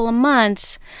a couple of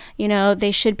months,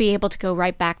 they should be able to go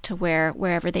right back to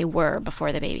wherever they were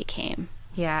before the baby came.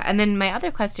 Yeah. And then my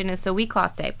other question is, so we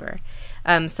cloth diaper,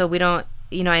 so we don't,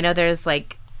 I know there's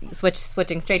like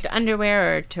switching straight to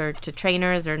underwear or to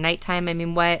trainers or nighttime. I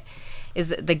mean, what is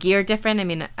the gear different? I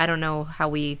mean, I don't know how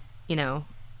we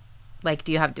like,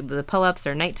 do you have the pull-ups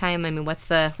or nighttime? I mean, what's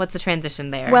the transition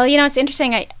there? Well, it's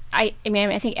interesting. I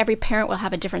think every parent will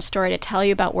have a different story to tell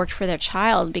you about worked for their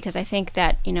child, because I think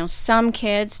that, some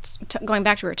kids, going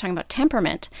back to what we were talking about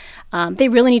temperament, they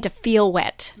really need to feel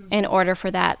wet in order for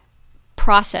that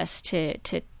process to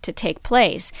take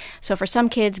place. So for some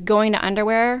kids, going to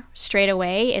underwear straight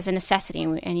away is a necessity.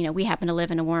 And we happen to live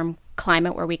in a warm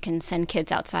climate where we can send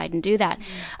kids outside and do that.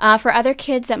 For other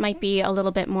kids that might be a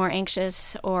little bit more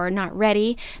anxious or not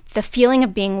ready, the feeling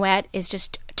of being wet is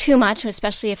just too much,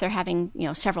 especially if they're having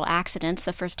several accidents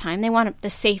the first time. They want the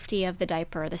safety of the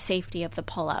diaper, the safety of the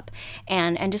pull-up,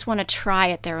 and just want to try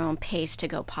at their own pace to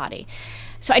go potty.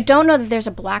 So I don't know that there's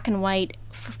a black and white,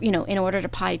 in order to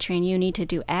potty train, you need to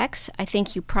do X. I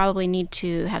think you probably need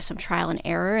to have some trial and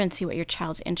error and see what your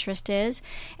child's interest is.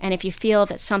 And if you feel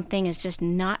that something is just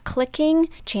not clicking,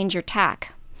 change your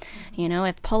tack.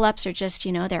 If pull-ups are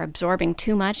just, they're absorbing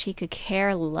too much, he could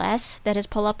care less that his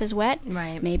pull-up is wet.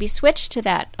 Right. Maybe switch to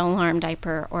that alarm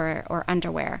diaper or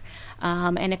underwear.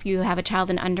 And if you have a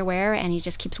child in underwear and he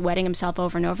just keeps wetting himself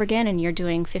over and over again and you're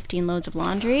doing 15 loads of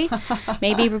laundry,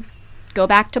 maybe go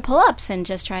back to pull-ups and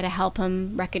just try to help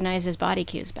him recognize his body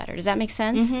cues better. Does that make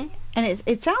sense? Mm-hmm. And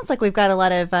it sounds like we've got a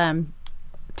lot of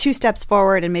 2 steps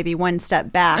forward and maybe 1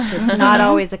 step back. It's not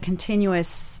always a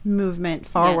continuous movement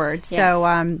forward. Yes, so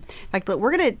in fact,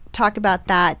 we're going to talk about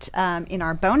that in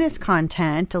our bonus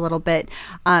content a little bit.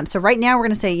 So right now we're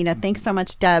going to say, thanks so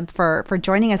much, Deb, for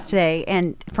joining us today.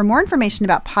 And for more information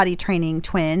about potty training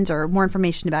twins, or more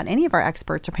information about any of our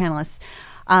experts or panelists,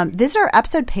 visit our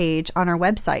episode page on our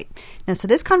website. Now, so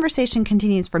this conversation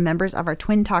continues for members of our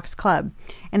Twin Talks Club.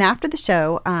 And after the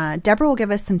show, Deborah will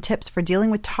give us some tips for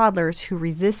dealing with toddlers who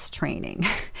resist training.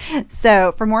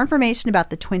 So for more information about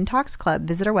the Twin Talks Club,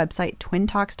 visit our website,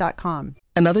 twintalks.com.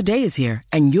 Another day is here,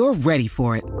 and you're ready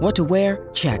for it. What to wear?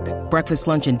 Check. Breakfast,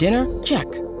 lunch, and dinner?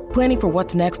 Check. Planning for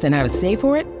what's next and how to save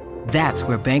for it? That's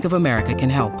where Bank of America can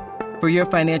help. For your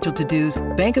financial to-dos,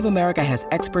 Bank of America has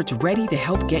experts ready to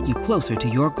help get you closer to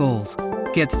your goals.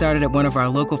 Get started at one of our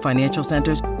local financial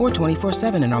centers or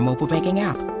 24/7 in our mobile banking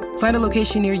app. Find a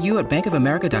location near you at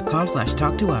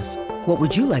bankofamerica.com/talktous. What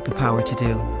would you like the power to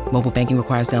do? Mobile banking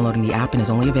requires downloading the app and is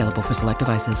only available for select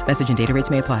devices. Message and data rates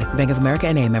may apply. Bank of America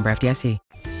N.A., member FDIC.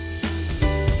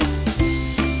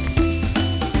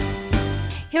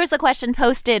 Here's a question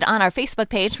posted on our Facebook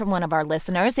page from one of our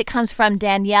listeners. It comes from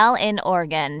Danielle in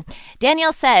Oregon.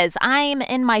 Danielle says, I'm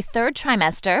in my 3rd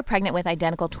trimester, pregnant with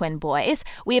identical twin boys.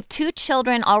 We have 2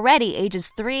 children already,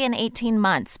 ages 3 and 18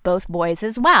 months, both boys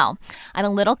as well. I'm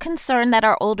a little concerned that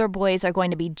our older boys are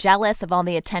going to be jealous of all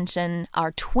the attention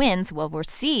our twins will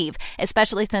receive,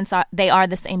 especially since they are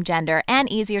the same gender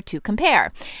and easier to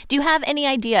compare. Do you have any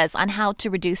ideas on how to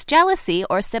reduce jealousy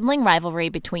or sibling rivalry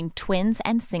between twins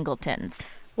and singletons?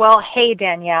 Well, hey,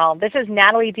 Danielle. This is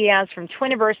Natalie Diaz from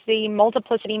Twiniversity,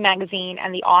 Multiplicity Magazine,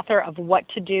 and the author of What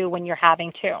to Do When You're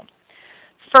Having Two.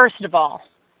 First of all,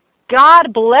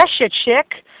 God bless you,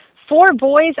 chick. 4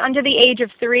 boys under the age of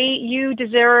 3, you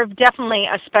deserve definitely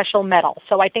a special medal.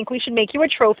 So I think we should make you a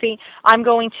trophy. I'm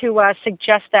going to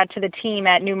suggest that to the team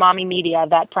at New Mommy Media,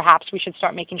 that perhaps we should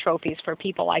start making trophies for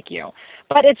people like you.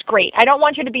 But it's great. I don't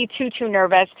want you to be too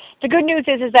nervous. The good news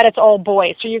is that it's all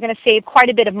boys, so you're going to save quite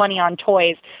a bit of money on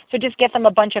toys. So just get them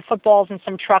a bunch of footballs and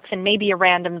some trucks and maybe a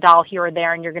random doll here or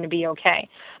there, and you're going to be okay.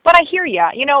 But I hear you.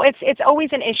 You know, it's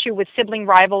always an issue with sibling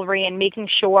rivalry and making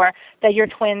sure that your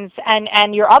twins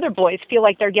and your other boys feel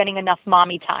like they're getting enough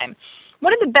mommy time.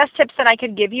 One of the best tips that I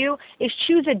could give you is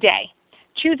choose a day.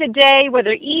 Choose a day,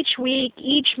 whether each week,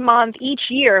 each month, each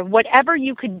year, whatever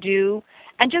you could do,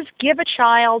 and just give a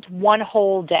child one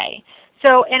whole day.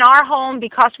 So in our home,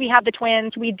 because we have the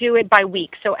twins, we do it by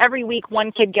week. So every week,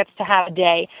 one kid gets to have a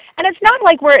day. And it's not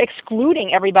like we're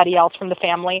excluding everybody else from the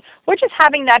family. We're just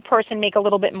having that person make a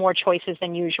little bit more choices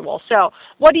than usual. So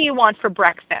what do you want for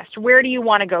breakfast? Where do you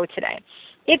want to go today?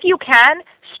 If you can,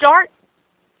 start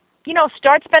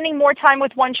spending more time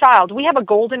with one child. We have a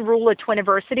golden rule at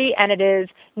Twiniversity, and it is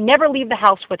never leave the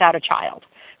house without a child.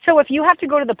 So if you have to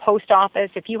go to the post office,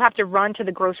 if you have to run to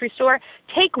the grocery store,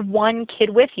 take one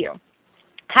kid with you.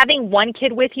 Having one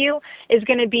kid with you is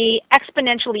going to be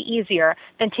exponentially easier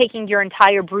than taking your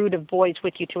entire brood of boys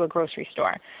with you to a grocery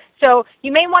store. So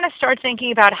you may want to start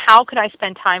thinking about how could I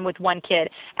spend time with one kid.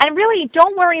 And really,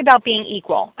 don't worry about being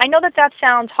equal. I know that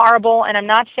sounds horrible, and I'm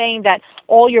not saying that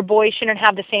all your boys shouldn't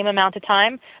have the same amount of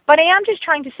time, but I am just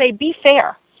trying to say be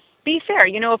fair. Be fair.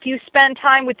 You know, if you spend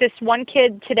time with this one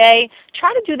kid today,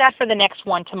 try to do that for the next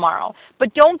one tomorrow.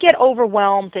 But don't get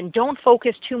overwhelmed and don't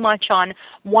focus too much on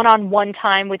one-on-one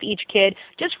time with each kid.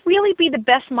 Just really be the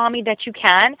best mommy that you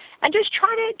can and just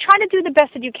try to do the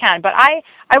best that you can. But I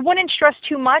wouldn't stress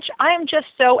too much. I am just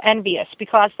so envious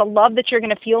because the love that you're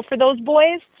going to feel for those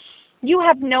boys, you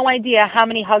have no idea how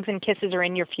many hugs and kisses are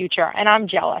in your future, and I'm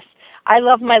jealous. I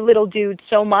love my little dude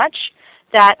so much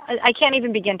that I can't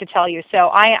even begin to tell you. So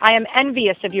I am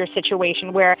envious of your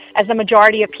situation where, as the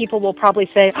majority of people will probably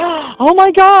say, oh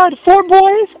my God, 4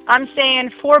 boys? I'm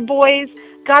saying 4 boys.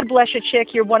 God bless you,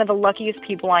 chick. You're one of the luckiest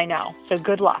people I know. So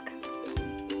good luck.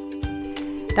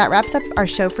 That wraps up our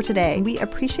show for today. We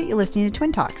appreciate you listening to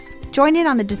Twin Talks. Join in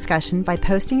on the discussion by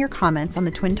posting your comments on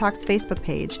the Twin Talks Facebook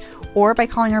page or by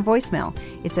calling our voicemail.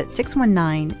 It's at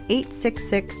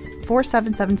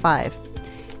 619-866-4775.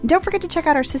 And don't forget to check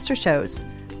out our sister shows.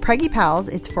 Preggy Pals,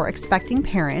 it's for expecting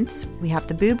parents. We have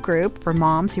the Boob Group for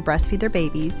moms who breastfeed their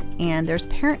babies. And there's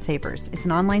Parent Savers. It's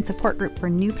an online support group for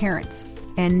new parents.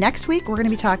 And next week, we're going to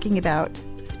be talking about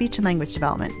speech and language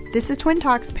development. This is Twin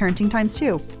Talks Parenting Times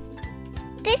 2.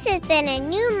 This has been a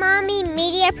New Mommy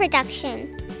Media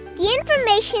production. The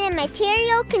information and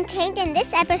material contained in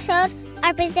this episode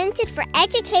are presented for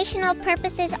educational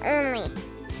purposes only.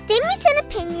 Statements and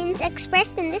opinions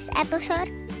expressed in this episode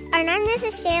are not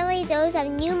necessarily those of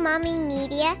New Mommy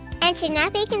Media and should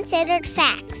not be considered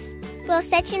facts. While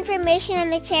such information and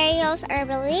materials are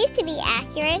believed to be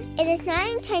accurate, it is not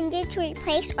intended to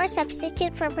replace or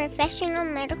substitute for professional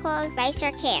medical advice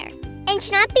or care, and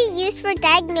should not be used for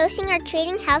diagnosing or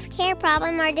treating healthcare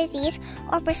problem or disease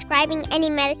or prescribing any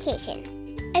medication.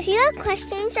 If you have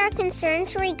questions or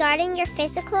concerns regarding your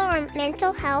physical or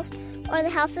mental health or the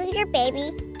health of your baby,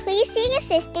 please seek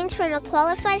assistance from a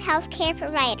qualified healthcare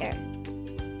provider.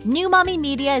 New Mommy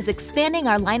Media is expanding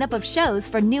our lineup of shows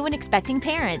for new and expecting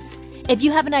parents. If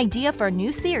you have an idea for a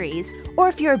new series, or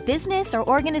if you're a business or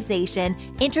organization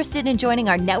interested in joining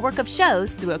our network of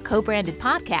shows through a co-branded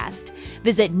podcast,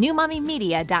 visit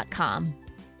newmommymedia.com.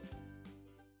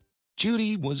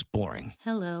 Judy was boring.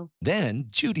 Hello. Then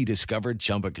Judy discovered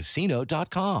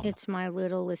ChumbaCasino.com. It's my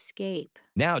little escape.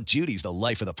 Now Judy's the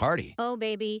life of the party. Oh,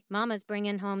 baby, mama's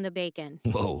bringing home the bacon.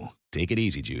 Whoa, take it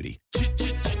easy, Judy.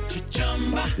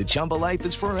 The Chumba life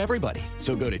is for everybody.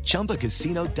 So go to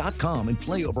ChumbaCasino.com and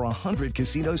play over 100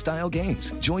 casino-style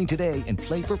games. Join today and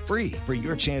play for free for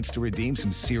your chance to redeem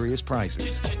some serious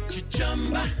prizes.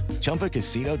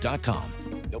 ChumbaCasino.com.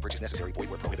 No purchase necessary. Void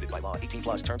where prohibited by law. 18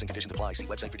 plus terms and conditions apply. See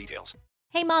website for details.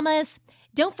 Hey mamas,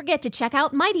 don't forget to check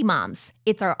out Mighty Moms.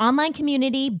 It's our online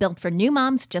community built for new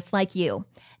moms just like you.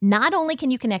 Not only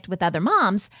can you connect with other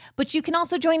moms, but you can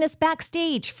also join us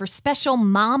backstage for special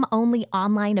mom-only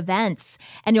online events.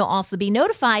 And you'll also be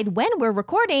notified when we're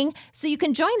recording so you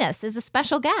can join us as a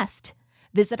special guest.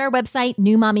 Visit our website,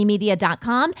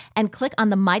 newmommymedia.com, and click on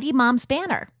the Mighty Moms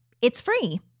banner. It's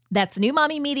free. That's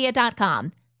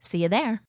newmommymedia.com. See you there.